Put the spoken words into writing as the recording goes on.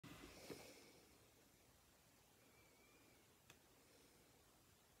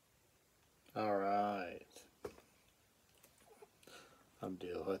Alright. I'm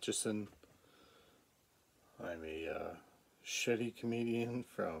Dale Hutchison. I'm a shitty comedian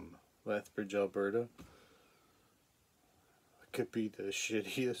from Lethbridge, Alberta. I could be the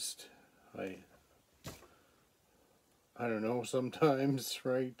shittiest. I don't know sometimes,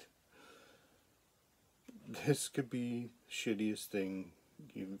 right? This could be the shittiest thing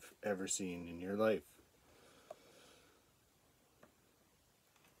you've ever seen in your life.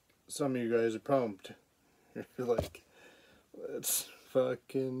 Some of you guys are pumped. You're like, let's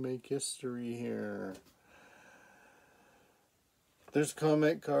fucking make history here. There's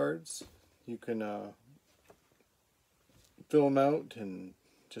comment cards. You can fill them out and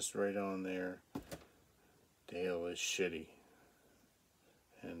just write on there, Dale is shitty.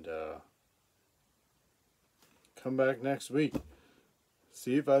 And come back next week.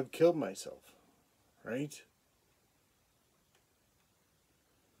 See if I've killed myself. Right?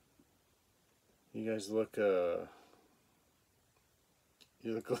 You guys look,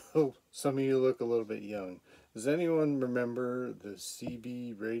 some of you look a little bit young. Does anyone remember the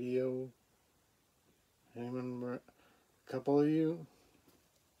CB radio? Anyone remember? A couple of you?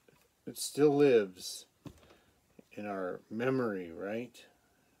 It still lives in our memory, right?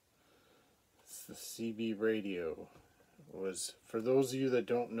 It's the CB radio. Was, for those of you that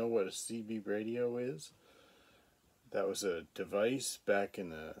don't know what a CB radio is, that was a device back in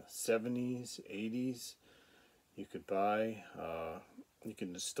the 70s, 80s. You could buy, you could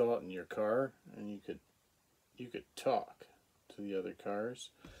install it in your car, and you could talk to the other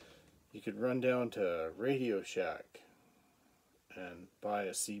cars. You could run down to Radio Shack and buy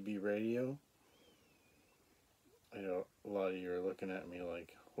a CB radio. I know a lot of you are looking at me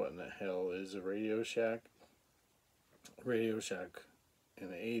like, what in the hell is a Radio Shack? Radio Shack in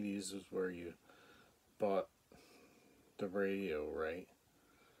the 80s was where you bought the radio, right?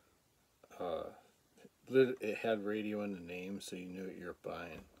 It had radio in the name, so you knew what you were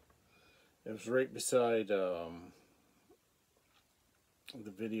buying. It was right beside the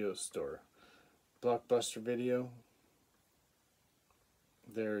video store, Blockbuster Video.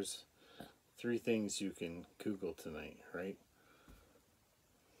 There's 3 things you can Google tonight, right?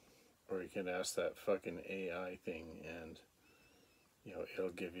 Or you can ask that fucking AI thing, and it'll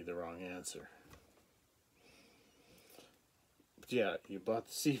give you the wrong answer. But yeah, you bought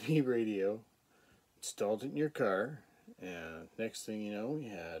the CB radio, installed it in your car, and next thing you know,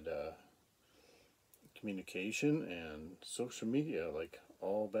 you had communication and social media, like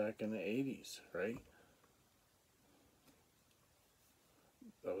all back in the 80s, right?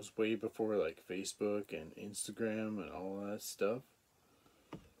 That was way before like Facebook and Instagram and all that stuff.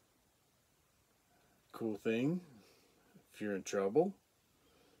 Cool thing, if you're in trouble,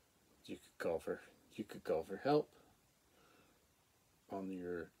 you could call for help on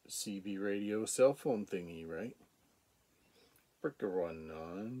your CB radio cell phone thingy, right? Breaker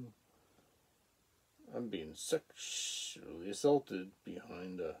 19. I'm being sexually assaulted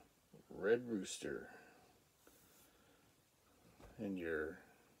behind a red rooster. And your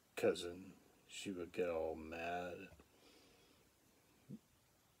cousin, she would get all mad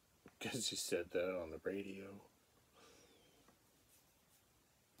because you said that on the radio.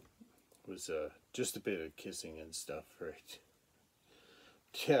 It was just a bit of kissing and stuff, right?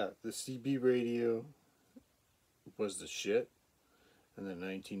 Yeah, the CB radio was the shit in the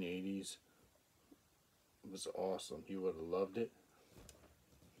 1980s. It was awesome. You would have loved it.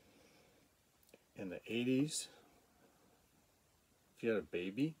 In the 80s, if you had a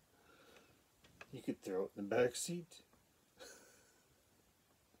baby, you could throw it in the back seat.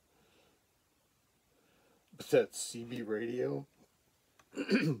 But that CB radio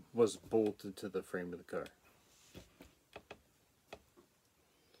was bolted to the frame of the car.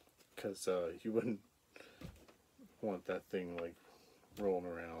 Because you wouldn't want that thing like rolling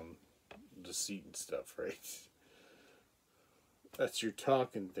around the seat and stuff, right? That's your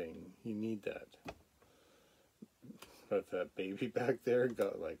talking thing. You need that. But if that baby back there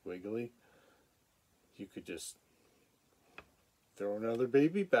got like wiggly, you could just throw another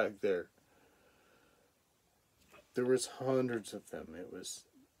baby back there. There was hundreds of them. It was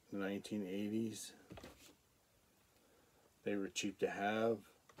the 1980s. They were cheap to have.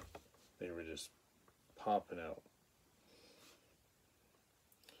 They were just popping out.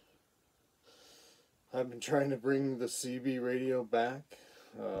 I've been trying to bring the CB radio back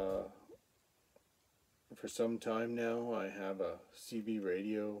for some time now. I have a CB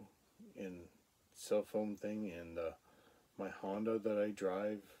radio in cell phone thing in my Honda that I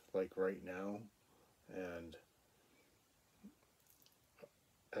drive like right now, and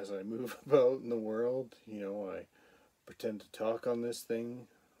as I move about in the world, I pretend to talk on this thing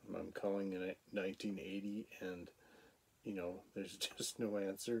I'm calling it 1980, and you know, there's just no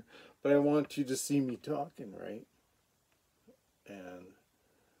answer. But I want you to see me talking, right? And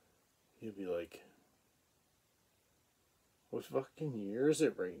you'll be like, what fucking year is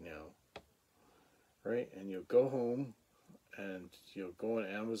it right now? Right? And you'll go home and you'll go on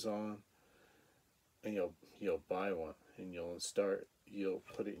Amazon and you'll buy one, and you'll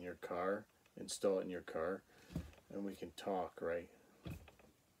put it in your car, install it in your car, and we can talk, right?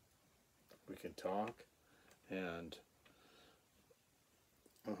 We can talk, and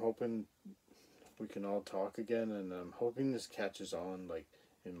I'm hoping we can all talk again, and I'm hoping this catches on, like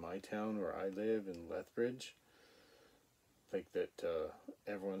in my town where I live in Lethbridge, like that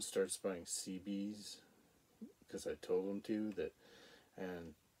everyone starts buying CBs because I told them to, that,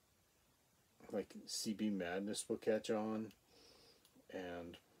 and like CB Madness will catch on,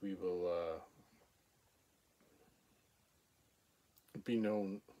 and we will be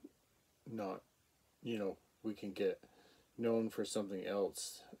known, not, you know, we can get known for something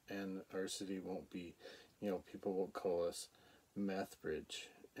else, and our city won't be, you know, people won't call us Methbridge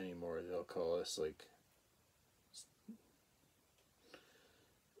anymore. They'll call us like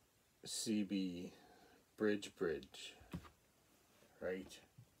CB Bridge, right?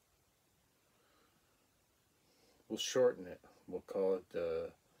 We'll shorten it. We'll call it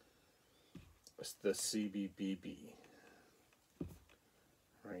the CBBB,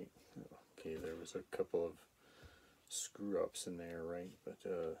 right? Okay, there was a couple of screw ups in there, right? But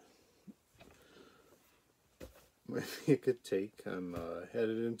maybe a good take. I'm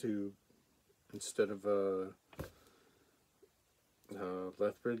headed into, instead of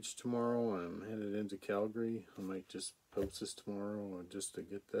Lethbridge tomorrow, I'm headed into Calgary. I might just post this tomorrow, just to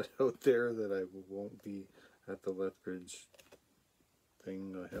get that out there, that I won't be at the Lethbridge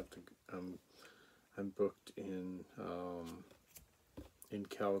thing. I have to. I'm booked in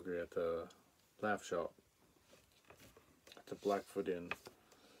Calgary at the Laugh Shop at the Blackfoot Inn,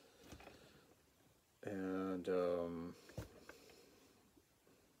 and I'm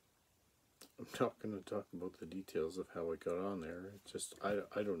not going to talk about the details of how I got on there. It's just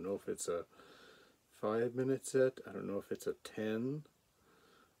I don't know if it's a 5-minute set. I don't know if it's a 10.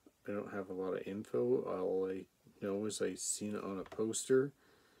 I don't have a lot of info. All I know is I seen it on a poster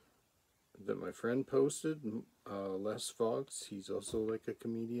that my friend posted, Les Fox. He's also like a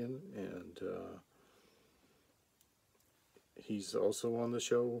comedian, and he's also on the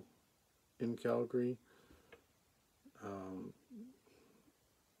show in Calgary.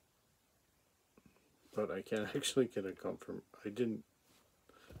 But I can't actually get a confirm.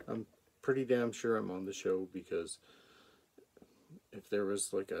 I'm pretty damn sure I'm on the show, because if there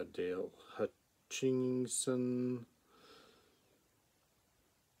was like a Dale Hutchinson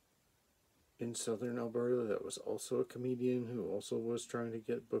in southern Alberta that was also a comedian who also was trying to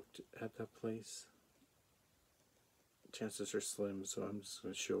get booked at that place, chances are slim, so I'm just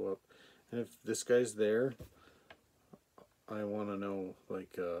going to show up. And if this guy's there, I want to know,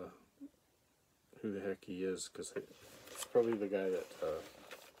 like, who the heck he is, because it's probably the guy that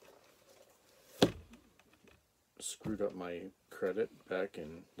screwed up my credit back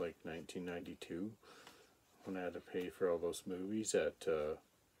in like 1992 when I had to pay for all those movies at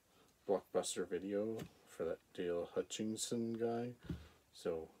Blockbuster Video for that Dale Hutchinson guy.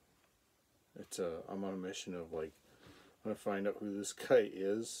 So it's I'm on a mission of, like, I'm gonna find out who this guy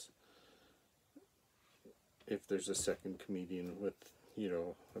is, if there's a second comedian with, you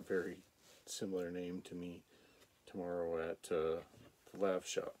know, a very similar name to me tomorrow at the Laugh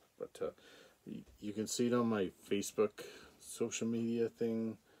Shop. But you can see it on my Facebook social media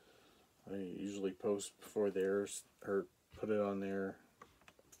thing. I usually post before theirs, or put it on there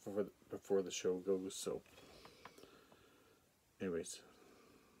before the show goes. So anyways,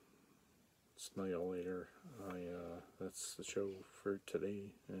 smell y'all later. That's the show for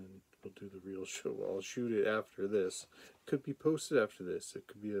today, and we'll do the real show. I'll shoot it after this. Could be posted after this. It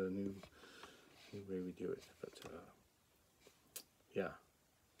could be a new way we do it. But yeah.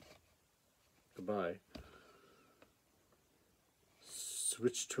 Goodbye.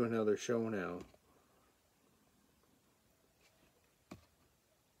 Switch to another show now.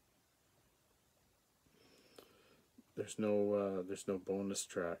 There's no bonus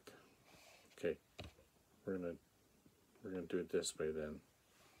track. Okay. We're gonna do it this way then.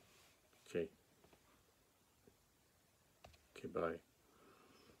 Okay. Okay, bye.